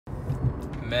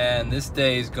Man, this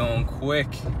day is going quick.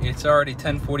 It's already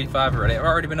 10:45 already. I've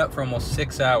already been up for almost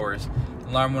 6 hours.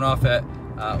 Alarm went off at,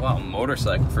 wow,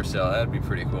 motorcycle for sale. That'd be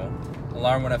pretty cool.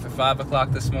 Alarm went off at 5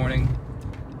 o'clock this morning.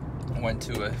 I went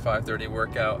to a 5:30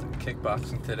 workout,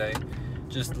 kickboxing today.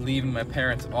 Just leaving my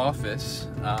parents' office,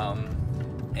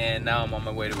 and now I'm on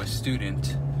my way to a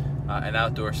student, an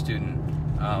outdoor student,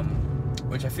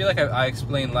 which I feel like I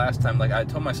explained last time. Like, I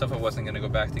told myself I wasn't going to go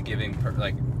back to giving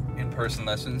in-person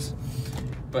lessons,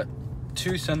 but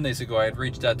 2 Sundays ago I had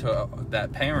reached out to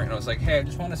that parent and I was like, hey, I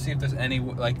just want to see if there's any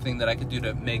thing that I could do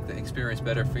to make the experience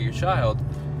better for your child.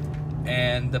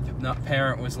 And the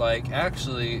parent was like,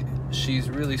 actually, she's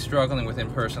really struggling with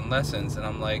in-person lessons. And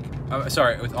I'm like,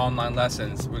 sorry, with online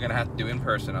lessons, we're gonna have to do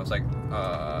in-person. I was like,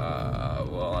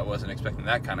 well, I wasn't expecting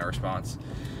that kind of response.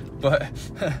 But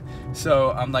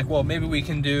so I'm like, well, maybe we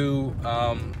can do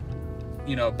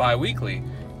bi-weekly.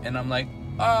 And I'm like,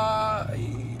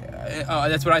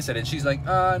 that's what I said. And she's like,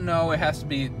 no, it has to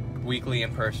be weekly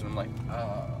in person. I'm like,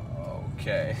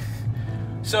 okay.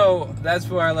 So that's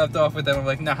where I left off with them. I'm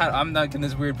like, no, I'm not in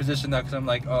this weird position now, because I'm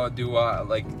like,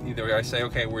 either I say,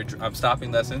 okay, I'm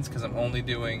stopping lessons because I'm only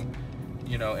doing,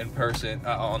 in person,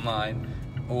 online,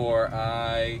 or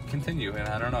I continue, and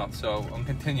I don't know. So I'm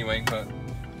continuing, but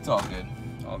it's all good,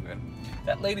 all good.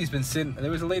 That lady's been sitting.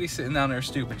 There was a lady sitting down there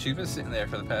stoop, and she's been sitting there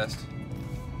for the past,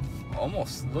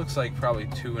 almost looks like probably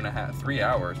 3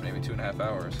 hours, maybe 2.5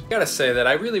 hours. I gotta say that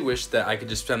I really wish that I could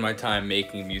just spend my time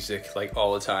making music like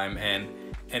all the time, and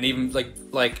even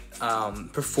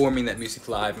performing that music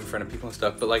live in front of people and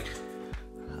stuff. But like,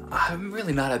 I'm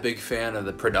really not a big fan of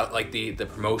the the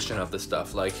promotion of the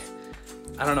stuff. Like,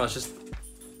 I don't know, it's just,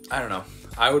 I don't know.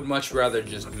 I would much rather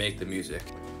just make the music.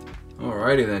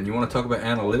 Alrighty then, you want to talk about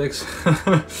analytics?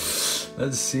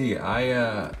 Let's see.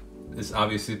 This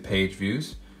obviously page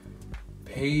views.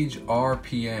 Page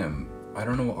RPM. I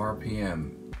don't know what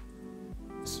RPM.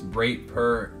 It's rate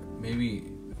per,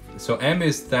 maybe. So M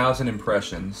is 1,000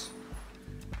 impressions.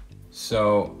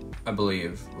 So I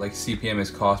believe like CPM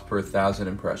is cost per 1,000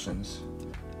 impressions.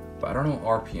 But I don't know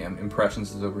RPM.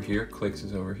 Impressions is over here. Clicks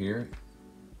is over here.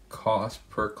 Cost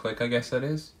per click, I guess that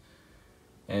is.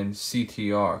 And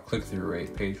CTR, click-through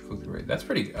rate, page click-through rate. That's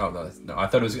pretty. Oh no, I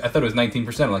thought it was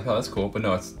 19%. I'm like, oh, that's cool, but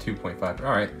no, it's 2.5.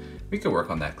 All right, we could work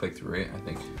on that click-through rate. I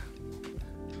think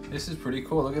this is pretty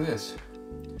cool. Look at this,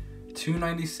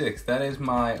 296. That is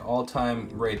my all-time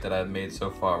rate that I've made so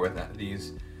far with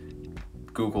these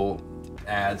Google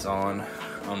ads on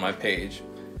my page.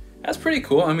 That's pretty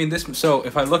cool. I mean, this. So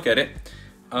if I look at it,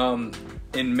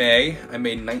 in May I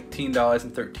made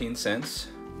 $19.13.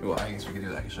 Well, I guess we could do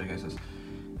that. I can show you guys this.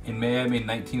 In May, I made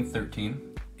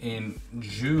 $19.13. In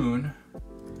June,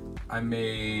 I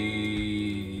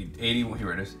made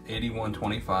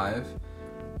 $81.25.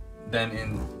 Then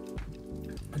in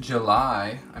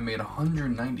July, I made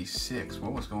 $196.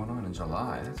 What was going on in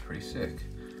July? That's pretty sick.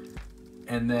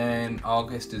 And then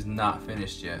August is not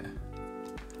finished yet.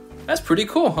 That's pretty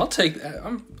cool. I'll take that.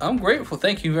 I'm grateful.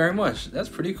 Thank you very much. That's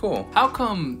pretty cool. How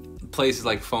come places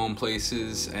like phone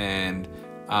places and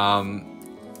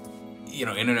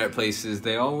internet places,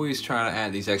 they always try to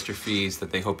add these extra fees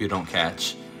that they hope you don't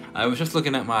catch? I was just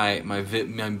looking at my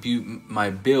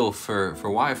bill for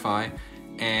Wi-Fi,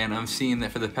 and I'm seeing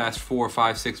that for the past 4,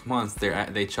 5, 6 months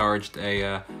they charged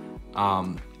an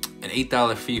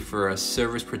 $8 fee for a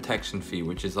service protection fee,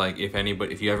 which is like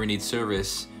if you ever need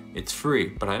service, it's free.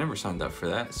 But I never signed up for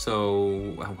that.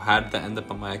 So how did that end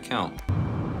up on my account?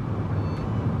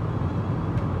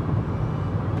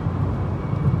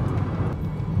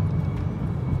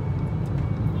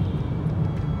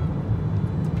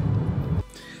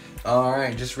 All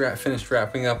right, just finished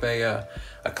wrapping up a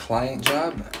client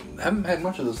job. I haven't had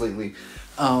much of those lately.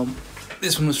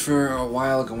 This one was for a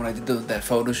while ago when I did that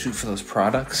photo shoot for those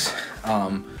products.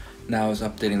 Now I was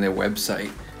updating their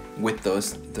website with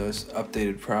those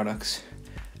updated products.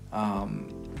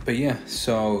 But yeah,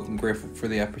 so I'm grateful for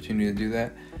the opportunity to do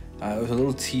that. It was a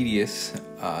little tedious,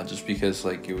 just because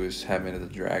it was having to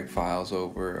drag files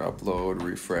over, upload,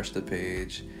 refresh the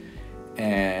page.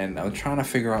 And I'm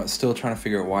still trying to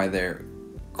figure out why their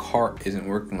cart isn't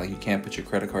working. Like, you can't put your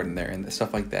credit card in there and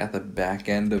stuff like that. The back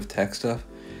end of tech stuff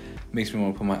makes me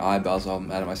want to put my eyeballs all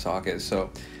out of my socket. So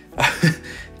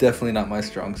definitely not my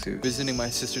strong suit. Visiting my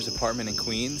sister's apartment in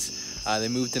Queens. They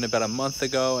moved in about a month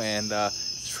ago, and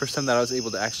it's the first time that I was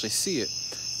able to actually see it.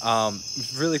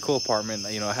 Really cool apartment.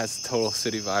 It has a total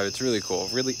city vibe. It's really cool.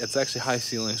 It's actually high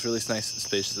ceilings. Really nice,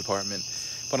 spacious apartment.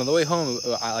 But on the way home,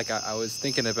 I was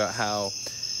thinking about how,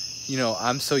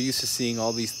 I'm so used to seeing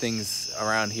all these things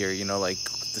around here, like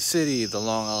the city, the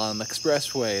Long Island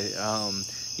Expressway,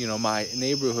 you know, my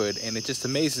neighborhood. And it just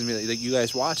amazes me that you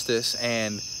guys watch this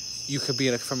and you could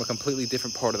be from a completely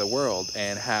different part of the world,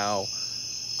 and how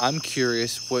I'm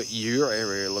curious what your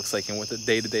area looks like and what the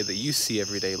day-to-day that you see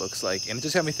every day looks like. And it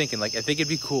just got me thinking, like, I think it'd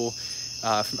be cool.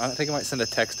 I think I might send a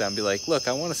text down and be like, look,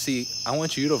 I want you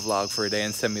to vlog for a day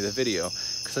and send me the video,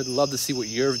 because I'd love to see what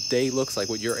your day looks like,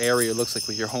 what your area looks like,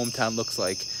 what your hometown looks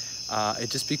like.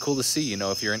 It'd just be cool to see, you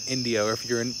know, if you're in India, or if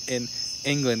you're in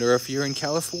England, or if you're in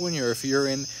California, or if you're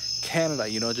in Canada,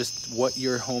 you know, just what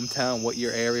your hometown, what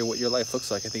your area, what your life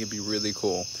looks like. I think it'd be really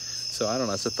cool. So I don't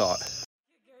know, it's a thought.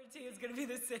 I guarantee it's gonna be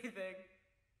the same thing.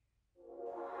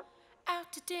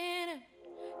 Out to dinner,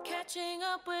 catching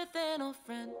up with an old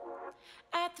friend.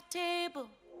 At the table,